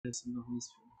In the Holy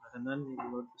Spirit. And then may the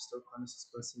Lord bestow upon us His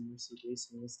blessing, mercy, grace,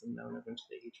 and wisdom now and ever into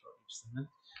the age of all ages. Amen.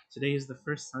 Today is the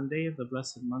first Sunday of the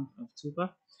blessed month of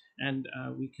Tobe, and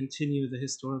we continue the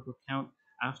historical count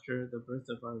after the birth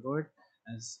of our Lord,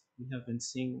 as we have been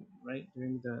seeing right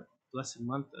during the blessed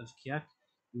month of Kiak.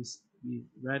 We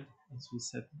read, as we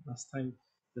said last time,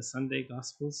 the Sunday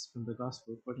Gospels from the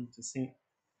Gospel according to St.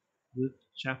 Luke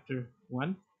chapter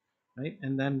 1, right?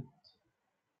 And then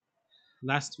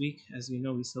last week, as you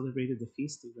know, we celebrated the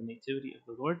feast of the Nativity of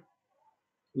the Lord,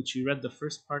 which we read the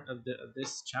first part of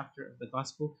this chapter of the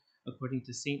Gospel according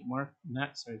to Saint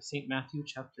Matthew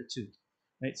chapter 2.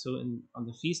 Right. So on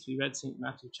the feast we read Saint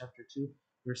Matthew chapter 2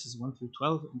 verses 1 through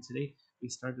 12, and today we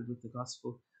started with the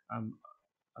Gospel um,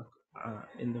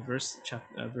 in the verse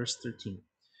 13.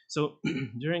 So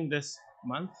during this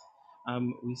month,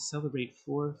 we celebrate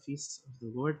four feasts of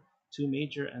the Lord, two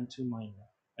major and two minor.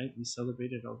 Right. We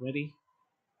celebrated already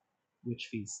which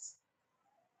feasts?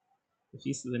 The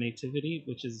Feast of the Nativity,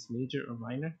 which is major or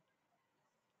minor?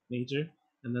 Major.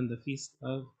 And then the Feast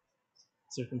of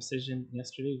Circumcision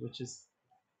yesterday, which is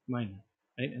minor.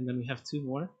 Right? And then we have two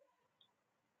more.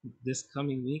 This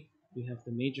coming week, we have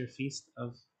the major feast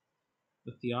of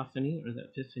the Theophany or the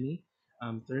Epiphany,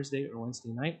 Thursday or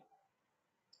Wednesday night.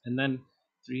 And then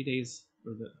 3 days,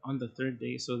 on the third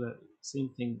day, so the same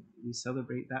thing, we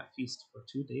celebrate that feast for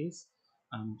 2 days,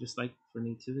 just like for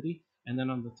Nativity. And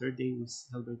then on the third day, we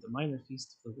celebrate the minor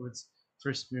feast of the Lord's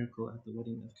first miracle at the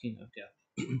wedding of Cana of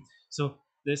Galilee. So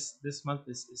this month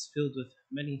is filled with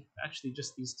many, actually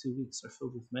just these 2 weeks are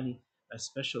filled with many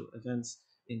special events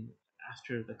in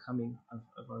after the coming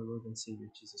of our Lord and Savior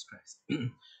Jesus Christ.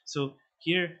 So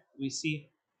here we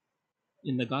see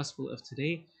in the Gospel of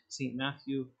today, St.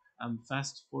 Matthew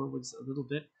fast forwards a little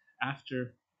bit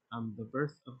after the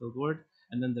birth of the Lord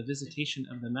and then the visitation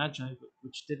of the Magi,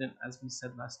 which didn't, as we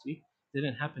said last week,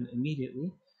 didn't happen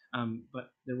immediately,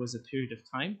 but there was a period of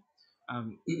time.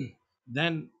 Um,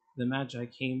 then the Magi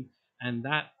came, and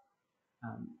that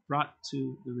brought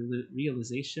to the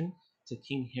realization to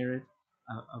King Herod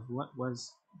of what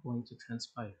was going to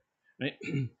transpire, right?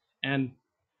 And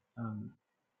um,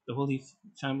 the Holy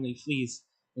Family flees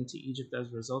into Egypt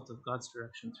as a result of God's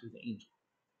direction through the angel.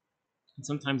 And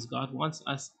sometimes God wants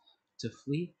us to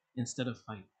flee instead of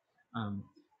fight.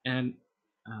 And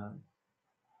uh,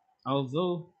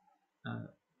 although uh,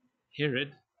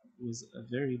 Herod was a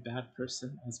very bad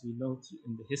person, as we know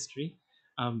in the history,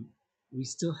 um, we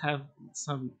still have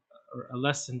some or a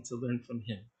lesson to learn from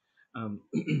him. Um,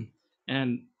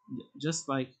 and just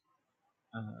like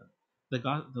uh,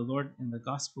 the Lord in the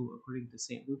Gospel according to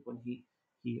Saint Luke, when he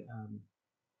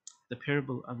the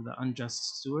parable of the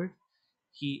unjust steward,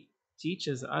 he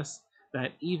teaches us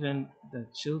that even the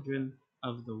children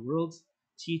of the world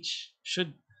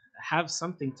should have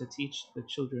something to teach the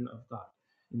children of God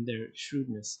in their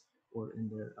shrewdness or in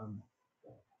their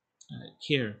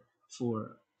care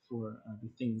for the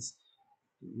things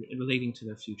relating to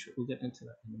their future. We'll get into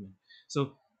that in a minute.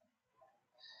 So,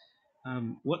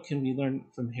 what can we learn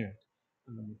from Herod?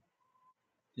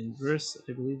 In verse,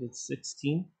 I believe it's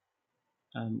 16,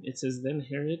 it says, Then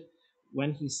Herod,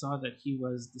 when he saw that he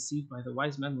was deceived by the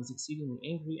wise men, was exceedingly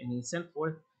angry, and he sent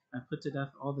forth and put to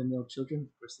death all the male children,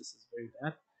 of course this is very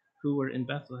bad, who were in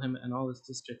Bethlehem and all its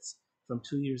districts from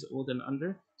 2 years old and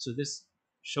under. So this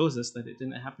shows us that it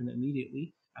didn't happen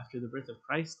immediately after the birth of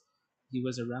Christ. He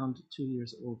was around 2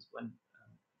 years old when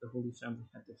the Holy Family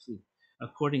had to flee,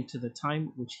 according to the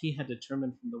time which he had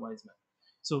determined from the wise men.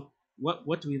 So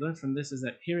what do we learn from this is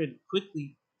that Herod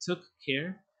quickly took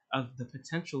care of the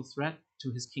potential threat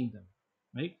to his kingdom,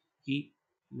 right? He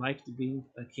liked being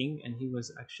a king, and he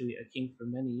was actually a king for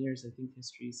many years. I think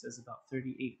history says about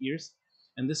 38 years,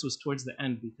 and this was towards the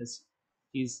end because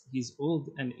he's old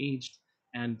and aged,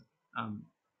 and um,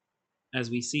 as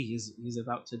we see, he's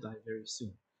about to die very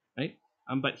soon, right?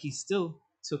 But he still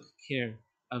took care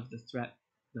of the threat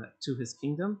to his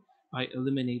kingdom by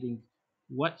eliminating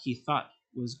what he thought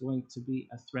was going to be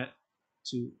a threat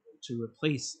to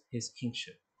replace his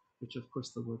kingship, which of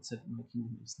course the Lord said, "My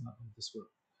kingdom is not of this world,"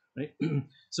 right?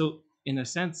 So, in a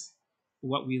sense,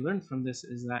 what we learn from this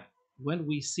is that when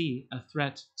we see a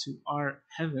threat to our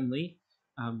heavenly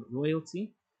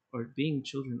royalty or being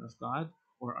children of God,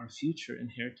 or our future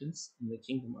inheritance in the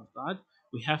kingdom of God,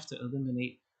 we have to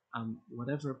eliminate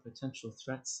whatever potential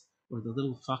threats or the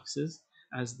little foxes,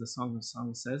 as the Song of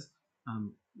Songs says,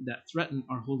 that threaten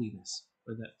our holiness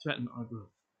or that threaten our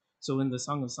growth. So in the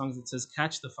Song of Songs, it says,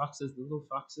 Catch the foxes, the little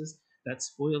foxes that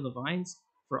spoil the vines,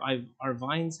 for our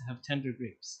vines have tender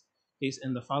grapes. Okay,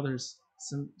 and the fathers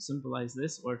symbolize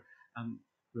this or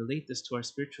relate this to our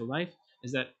spiritual life,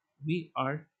 is that we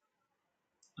are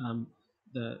Um,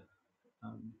 the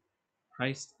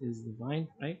Christ is the vine,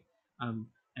 right?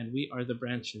 And we are the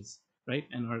branches, right?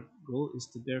 And our goal is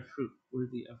to bear fruit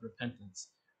worthy of repentance.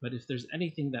 But if there's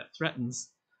anything that threatens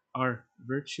our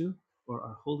virtue or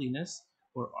our holiness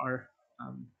or our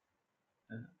um,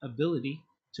 ability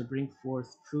to bring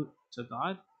forth fruit to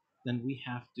God, then we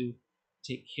have to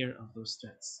take care of those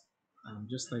threats,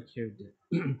 just like Herod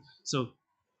did. So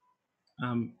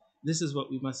this is what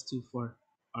we must do for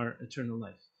our eternal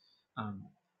life. Um,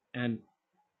 and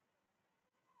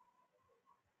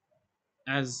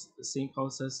as St. Paul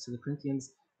says to the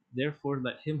Corinthians, therefore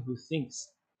let him who thinks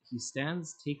he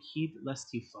stands take heed lest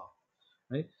he fall.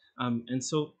 Right? And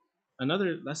so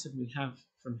another lesson we have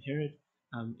from Herod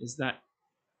is that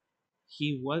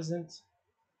he wasn't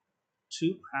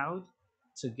too proud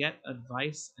to get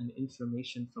advice and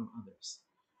information from others.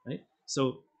 Right?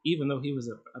 So even though he was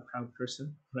a proud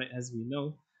person, right, as we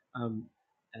know, um,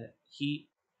 he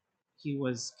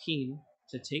was keen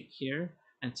to take care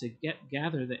and to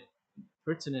gather the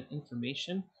pertinent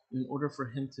information in order for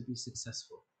him to be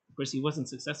successful. Of course, he wasn't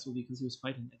successful because he was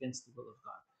fighting against the will of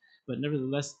God. But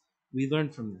nevertheless, we learn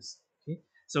from this. Okay,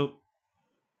 so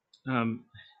um,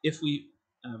 if we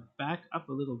back up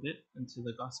a little bit into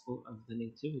the Gospel of the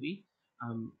Nativity,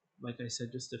 like I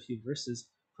said, just a few verses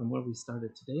from where we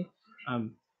started today,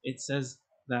 it says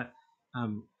that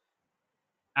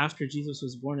after Jesus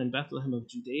was born in Bethlehem of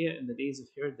Judea in the days of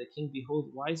Herod the king,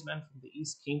 behold, wise men from the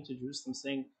east came to Jerusalem,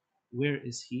 saying, where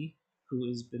is he who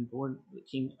has been born the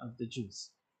King of the Jews?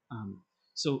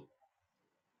 So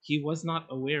he was not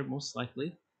aware, most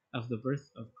likely, of the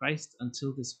birth of Christ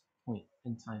until this point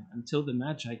in time, until the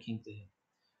Magi came to him.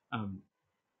 Um,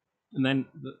 and then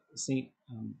Saint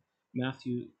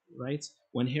Matthew writes,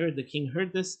 when Herod the king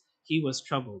heard this, he was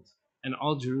troubled, and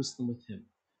all Jerusalem with him.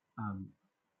 Um,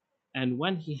 and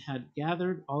when he had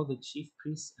gathered all the chief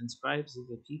priests and scribes of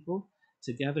the people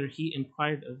together, he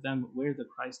inquired of them where the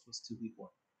Christ was to be born.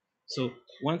 So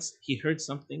once he heard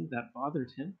something that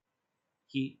bothered him,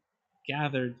 he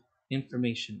gathered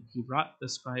information. He brought the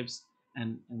scribes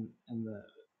and the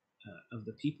of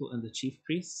the people and the chief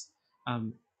priests,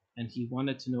 and he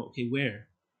wanted to know, okay, where?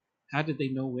 How did they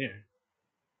know where?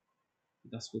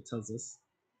 The gospel tells us.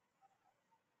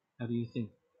 How do you think?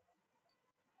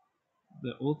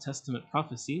 The Old Testament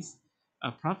prophecies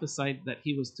prophesied that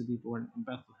he was to be born in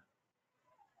Bethlehem,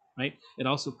 right? It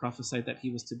also prophesied that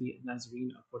he was to be a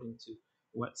Nazarene, according to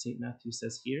what St. Matthew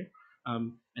says here.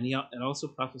 And it also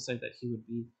prophesied that he would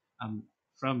be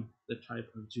from the tribe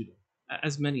of Judah,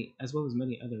 as well as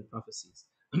many other prophecies.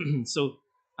 So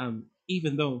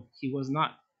even though he was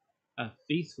not a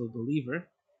faithful believer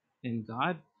in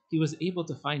God, he was able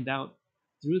to find out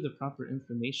through the proper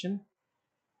information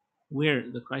where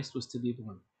the Christ was to be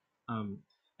born. Um,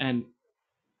 and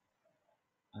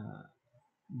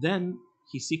then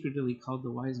he secretly called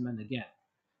the wise men again.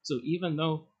 So even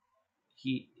though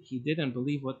he didn't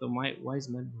believe what the wise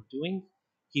men were doing,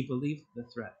 he believed the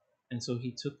threat, and so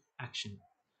he took action.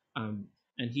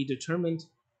 And he determined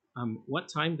what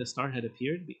time the star had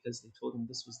appeared, because they told him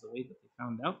this was the way that they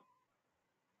found out.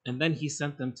 And then he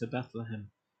sent them to Bethlehem,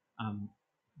 um,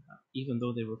 even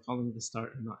though they were following the star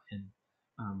and not him.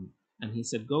 And he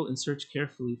said, go and search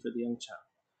carefully for the young child.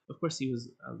 Of course, he was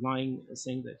lying,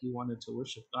 saying that he wanted to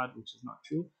worship God, which is not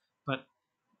true. But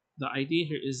the idea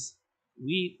here is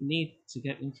we need to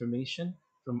get information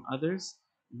from others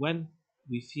when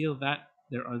we feel that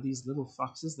there are these little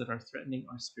foxes that are threatening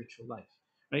our spiritual life,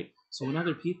 right? So when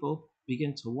other people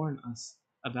begin to warn us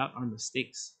about our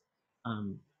mistakes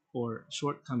um, or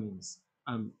shortcomings,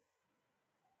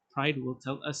 pride will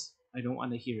tell us, I don't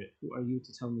want to hear it. Who are you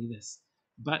to tell me this?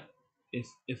 But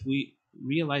if we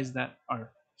realize that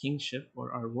our kingship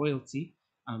or our royalty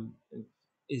um,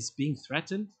 is being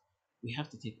threatened, we have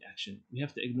to take action. We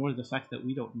have to ignore the fact that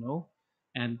we don't know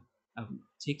and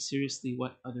take seriously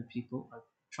what other people are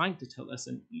trying to tell us.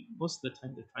 And most of the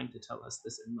time, they're trying to tell us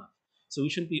this in love. So we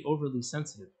shouldn't be overly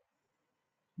sensitive,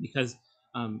 because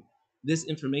um, this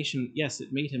information, yes,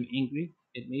 it made him angry,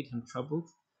 it made him troubled,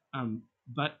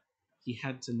 but he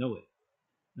had to know it,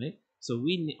 right? So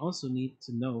we also need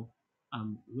to know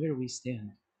where we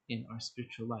stand in our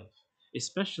spiritual life,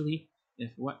 especially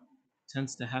if what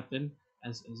tends to happen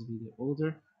as we get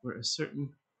older, we're a certain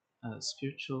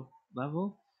spiritual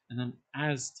level, and then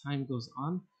as time goes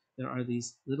on, there are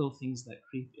these little things that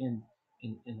creep in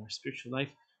our spiritual life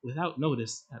without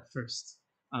notice at first,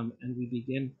 and we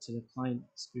begin to decline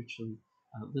spiritually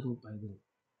little by little.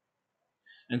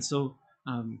 And so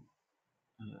um,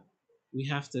 uh, we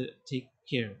have to take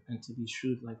care and to be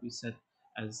shrewd, like we said,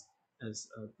 as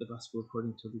the gospel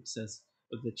according to Luke says,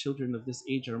 but the children of this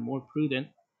age are more prudent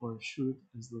or shrewd,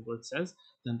 as the Lord says,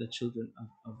 than the children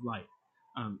of light.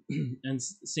 And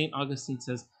St. Augustine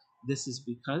says this is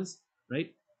because,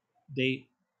 right, they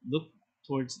look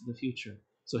towards the future.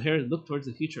 So Herod looked towards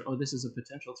the future. Oh, this is a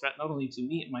potential threat not only to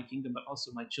me and my kingdom, but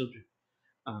also my children.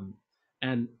 Um,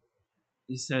 and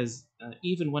he says,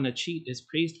 even when a cheat is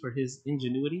praised for his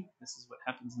ingenuity, this is what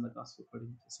happens in the Gospel according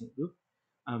to St. Luke,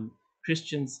 um,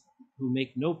 Christians who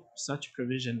make no such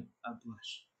provision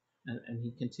blush. And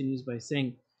he continues by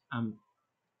saying,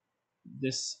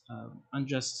 this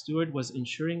unjust steward was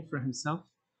ensuring for himself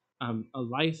a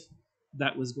life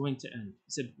that was going to end.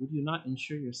 He said, would you not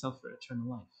insure yourself for eternal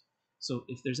life? So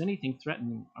if there's anything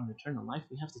threatening our eternal life,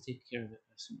 we have to take care of it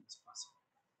as soon as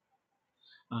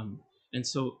possible. And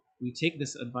so we take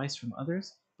this advice from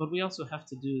others, but we also have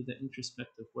to do the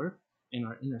introspective work in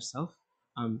our inner self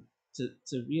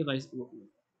to realize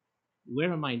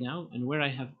where am I now, and where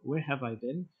have I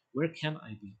been, where can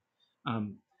I be,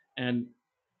 and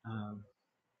um,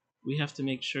 we have to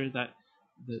make sure that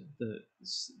the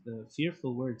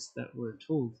fearful words that were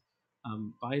told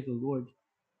by the Lord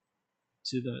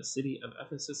to the city of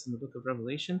Ephesus in the book of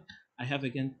Revelation, I have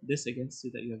again this against you,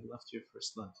 that you have left your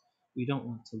first love. We don't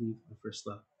want to leave our first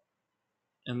love.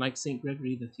 And like St.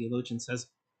 Gregory, the theologian, says,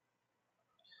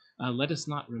 let us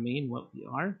not remain what we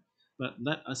are, but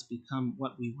let us become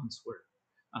what we once were.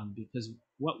 Because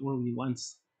what were we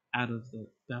once out of the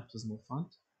baptismal font?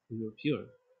 We were pure,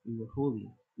 we were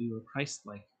holy, we were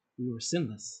Christ-like, we were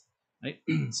sinless. Right?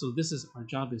 So this is our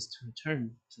job, is to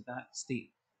return to that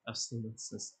state of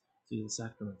sinlessness through the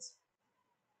sacraments,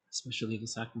 especially the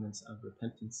sacraments of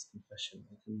repentance, confession,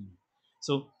 and communion.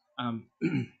 So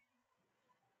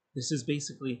this is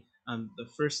basically the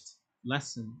first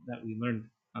lesson that we learned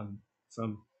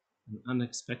from an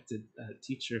unexpected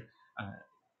teacher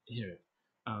here.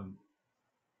 Um,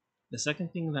 the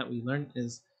second thing that we learn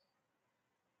is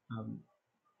um,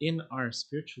 in our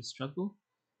spiritual struggle,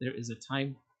 there is a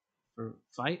time for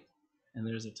fight and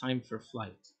there's a time for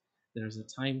flight. There's a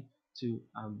time to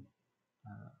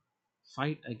uh,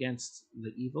 fight against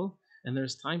the evil, and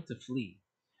there's time to flee.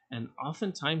 And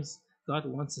oftentimes, God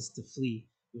wants us to flee,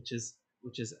 which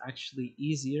is actually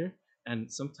easier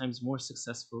and sometimes more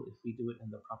successful if we do it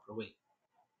in the proper way.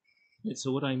 And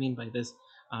so, what do I mean by this?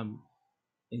 Um,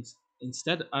 in,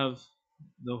 Instead of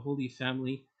the Holy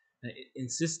Family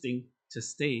insisting to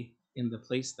stay in the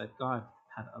place that God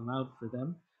had allowed for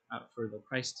them, for the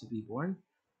Christ to be born,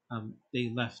 they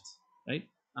left, right?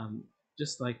 Um,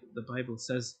 just like the Bible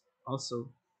says also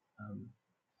um,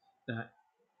 that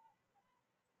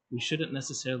we shouldn't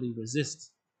necessarily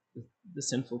resist the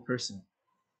sinful person.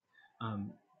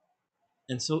 Um,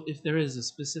 and so, if there is a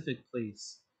specific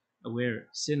place where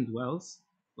sin dwells,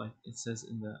 like it says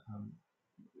in the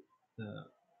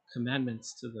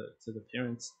commandments to the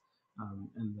parents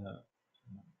and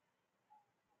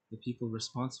the people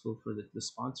responsible for the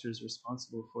sponsors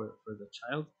responsible for the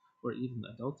child or even the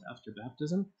adult after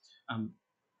baptism, um,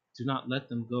 do not let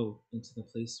them go into the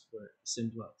place where sin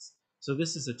dwells. So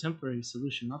this is a temporary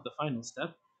solution, not the final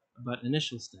step, but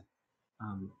initial step.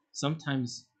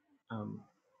 Sometimes um,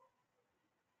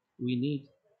 we need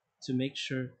to make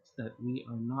sure that we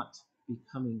are not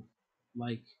becoming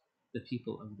like the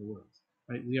people of the world.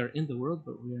 Right? We are in the world,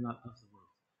 but we are not of the world,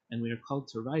 and we are called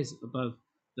to rise above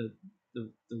the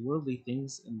worldly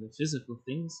things and the physical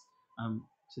things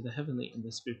to the heavenly and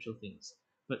the spiritual things.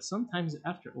 But sometimes,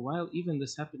 after a while, even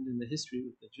this happened in the history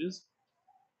with the Jews.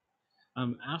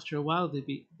 After a while, they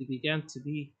began to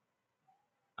be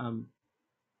um,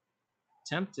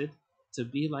 tempted to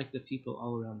be like the people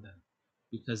all around them,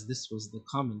 because this was the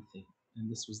common thing and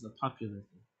this was the popular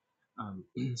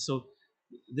thing. So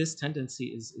this tendency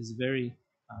is very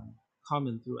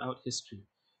common throughout history,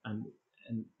 and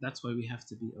and that's why we have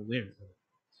to be aware of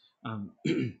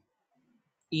it.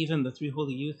 Even the three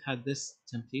holy youth had this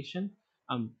temptation.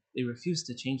 They refused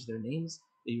to change their names.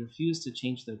 They refused to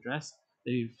change their dress.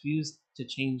 They refused to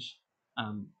change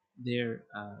um, their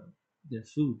uh, their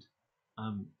food.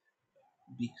 Um,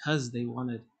 because they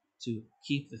wanted to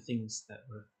keep the things that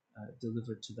were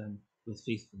delivered to them with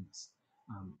faithfulness.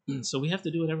 So we have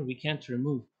to do whatever we can to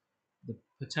remove the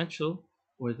potential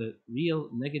or the real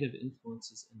negative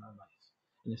influences in our life.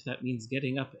 And if that means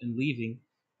getting up and leaving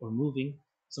or moving,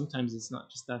 sometimes it's not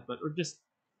just that, but or just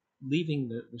leaving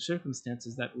the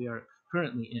circumstances that we are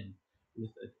currently in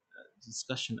with a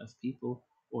discussion of people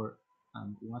or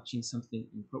watching something,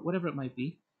 whatever it might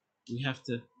be, we have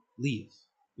to leave.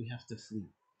 We have to flee.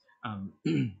 Um,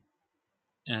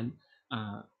 and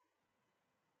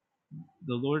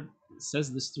the Lord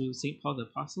says this through St. Paul the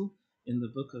Apostle in the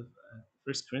book of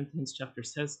 1 Corinthians chapter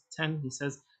 10. He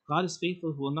says, God is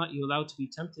faithful, who will not you allow to be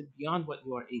tempted beyond what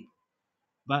you are able,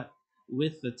 but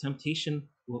with the temptation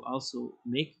will also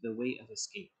make the way of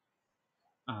escape,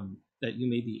 that you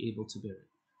may be able to bear it.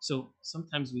 So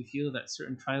sometimes we feel that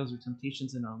certain trials or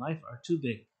temptations in our life are too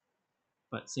big,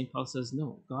 but St. Paul says,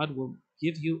 no, God will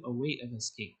give you a way of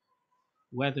escape,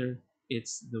 whether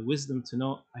it's the wisdom to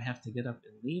know I have to get up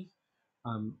and leave,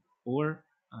 or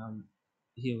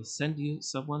He'll send you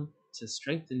someone to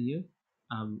strengthen you,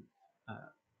 um, uh,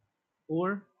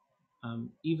 or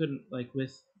even like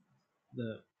with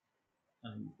the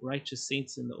righteous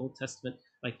saints in the Old Testament,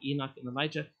 like Enoch and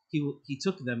Elijah, he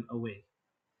took them away,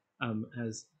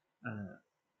 as uh,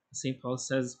 Saint Paul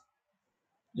says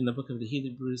in the book of the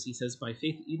Hebrews. He says, "By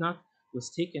faith Enoch was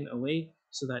taken away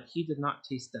so that he did not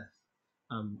taste death."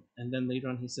 And then later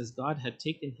on, he says, "God had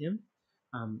taken him,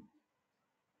 um,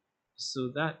 so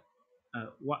that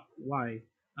why?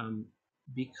 Um,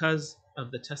 because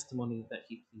of the testimony that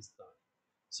he pleased God."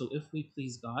 So if we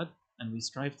please God and we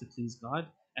strive to please God,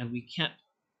 and we can't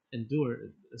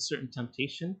endure a certain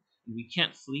temptation, and we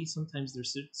can't flee, sometimes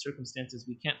there's circumstances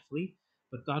we can't flee,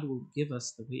 but God will give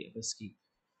us the way of escape.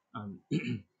 Um,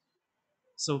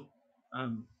 so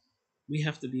um, we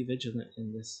have to be vigilant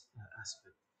in this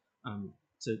aspect,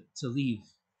 to leave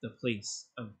the place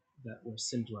of that where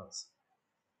sin dwells.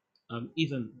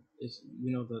 Even if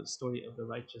you know the story of the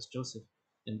righteous Joseph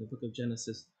in the book of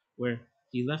Genesis, where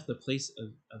he left the place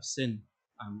of sin,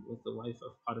 with the wife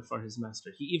of Potiphar, his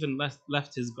master. He even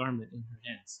left his garment in her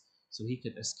hands so he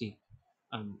could escape.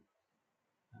 Um,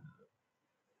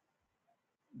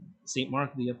 Saint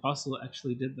Mark the apostle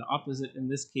actually did the opposite in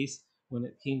this case when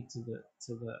it came to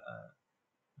the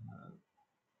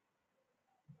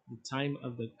time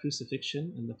of the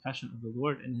crucifixion and the passion of the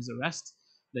Lord and his arrest.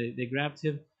 They grabbed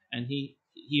him, and he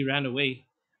ran away,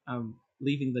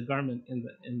 leaving the garment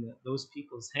in those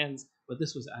people's hands. But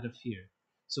this was out of fear.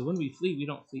 So when we flee, we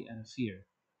don't flee out of fear,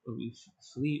 but we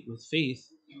flee with faith,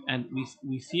 and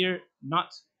we fear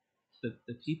not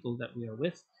the people that we are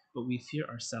with, but we fear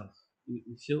ourselves.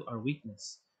 We feel our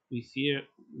weakness. We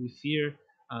fear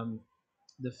um,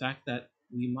 the fact that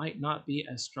we might not be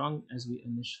as strong as we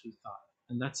initially thought,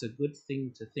 and that's a good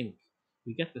thing to think.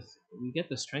 We get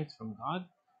the strength from God,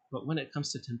 but when it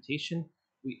comes to temptation,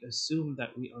 we assume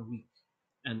that we are weak,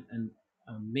 and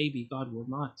maybe God will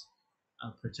not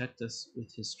protect us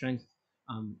with His strength.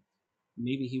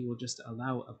 Maybe He will just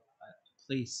allow a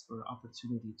place or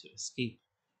opportunity to escape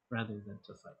rather than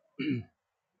to fight.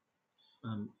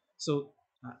 So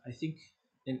I think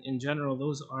in general,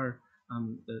 those are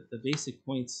the basic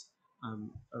points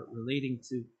relating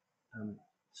to um,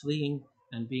 fleeing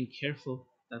and being careful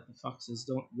that the foxes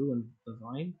don't ruin the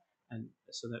vine, and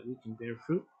so that we can bear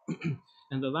fruit.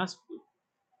 And the last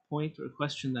point or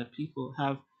question that people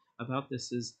have about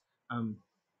this is, um,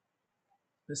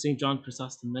 St. John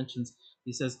Chrysostom mentions,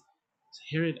 he says,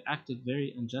 Herod acted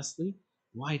very unjustly.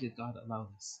 Why did God allow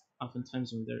this?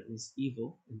 Oftentimes, when there is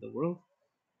evil in the world,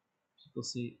 people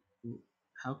say,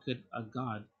 how could a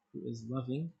God who is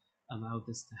loving allow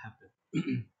this to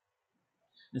happen?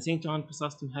 And St. John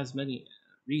Chrysostom has many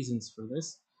reasons for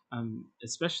this,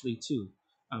 especially two.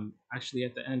 Actually,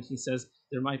 at the end, he says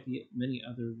there might be many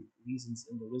other reasons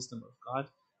in the wisdom of God,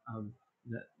 um,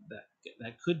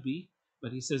 that could be,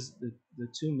 but he says the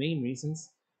two main reasons,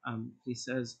 he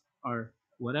says, are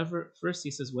whatever. First,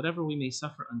 he says, whatever we may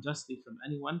suffer unjustly from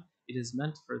anyone, it is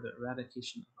meant for the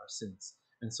eradication of our sins,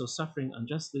 and so suffering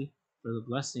unjustly for the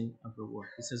blessing of reward.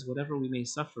 He says, whatever we may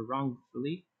suffer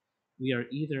wrongfully, we are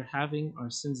either having our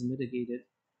sins mitigated,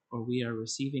 or we are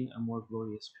receiving a more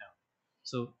glorious crown.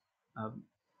 So um,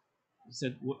 he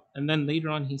said, and then later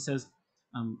on he says,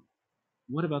 um,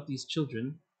 what about these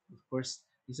children? Of course,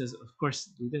 he says, of course,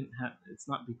 they didn't have. It's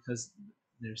not because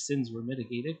their sins were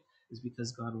mitigated; it's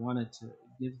because God wanted to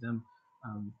give them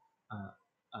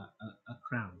a, a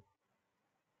crown.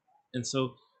 And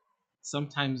so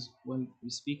sometimes when we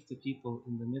speak to people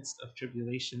in the midst of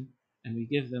tribulation and we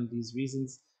give them these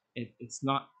reasons, it's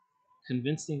not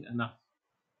convincing enough.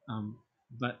 Um,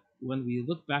 but when we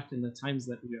look back in the times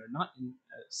that we are not in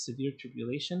severe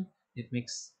tribulation, it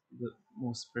makes the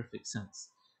most perfect sense.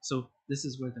 So this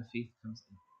is where the faith comes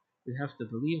in. We have to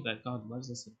believe that God loves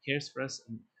us and cares for us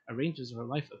and arranges our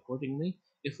life accordingly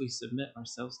if we submit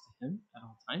ourselves to Him at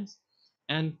all times.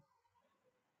 And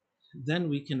then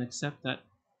we can accept that,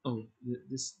 oh,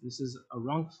 this is a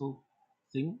wrongful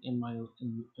thing in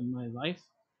my life,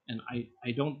 and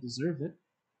I don't deserve it,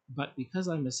 but because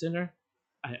I'm a sinner,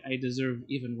 I deserve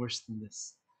even worse than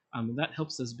this. That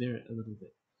helps us bear it a little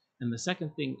bit. And the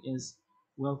second thing is,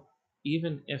 well,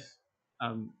 even if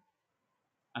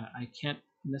I can't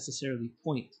necessarily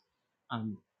point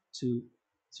to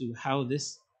how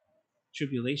this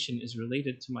tribulation is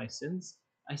related to my sins,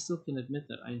 I still can admit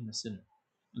that I am a sinner.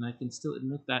 And I can still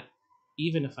admit that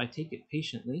even if I take it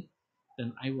patiently,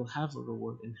 then I will have a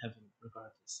reward in heaven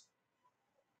regardless.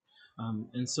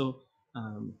 And so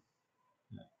um,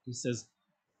 he says,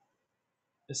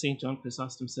 St. John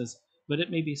Chrysostom says, but it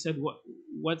may be said,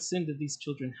 what sin did these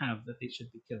children have that they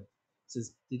should be killed? He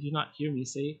says, did you not hear me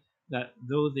say that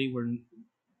though there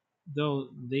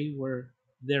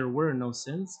were no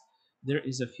sins, there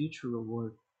is a future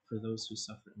reward for those who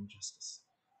suffer injustice.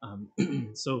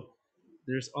 So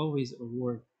there's always a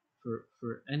reward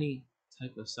for any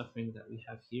type of suffering that we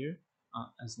have here,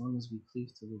 as long as we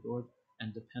cleave to the Lord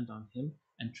and depend on Him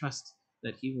and trust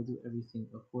that He will do everything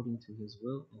according to His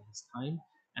will and His time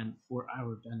and for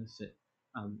our benefit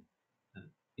um, uh,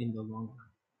 in the long run.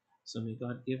 So may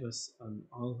God give us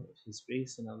all of His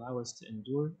grace and allow us to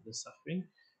endure the suffering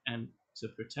and to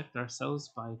protect ourselves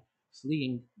by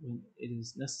fleeing when it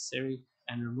is necessary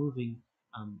and removing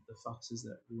the foxes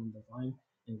that ruin the vine.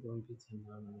 And glory be to Him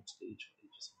now and to the age of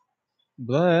ages.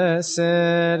 Blessed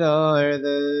are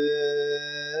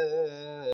the